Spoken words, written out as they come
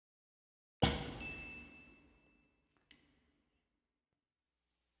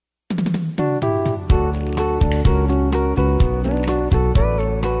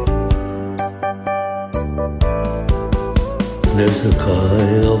a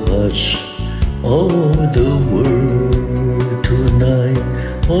kind of hush over the world tonight.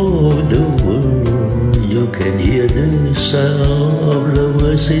 Over the world, you can hear the sound of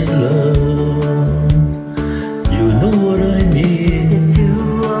lovers in love. You know what I mean? It's the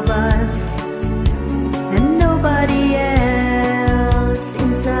two of us and nobody else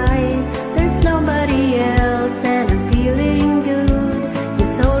inside. There's nobody else, and I'm feeling good,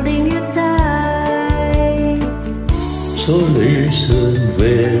 just holding you tight. So listen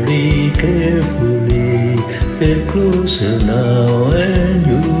very carefully, get closer now and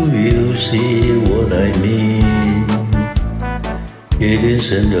you will see what I mean. It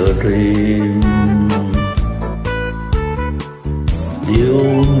isn't a dream. The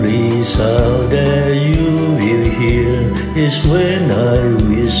only sound that you will hear is when I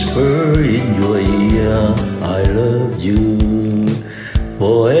whisper in your ear, I love you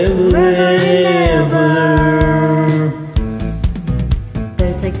forever and ever.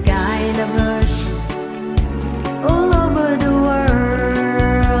 There's a kind of rush all over the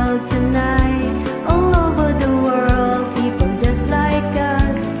world tonight. All over the world, people just like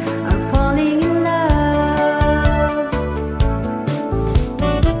us are falling in love.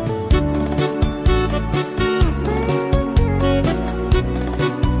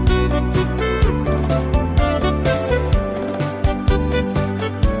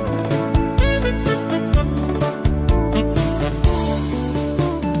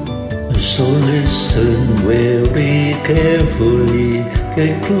 So listen very carefully,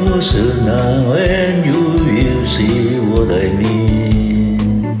 get closer now and you will see what I mean.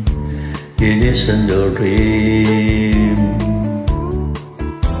 It isn't a dream.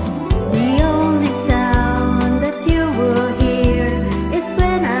 The only sound that you will hear is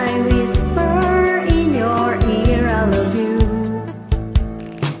when I whisper in your ear, I love you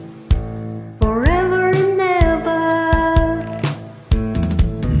forever and ever.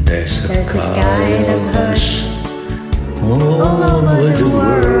 There's a kind of hush all over the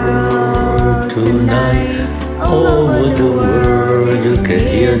world tonight. All over the world, you can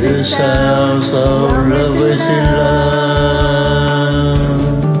hear the sounds of lovers in love.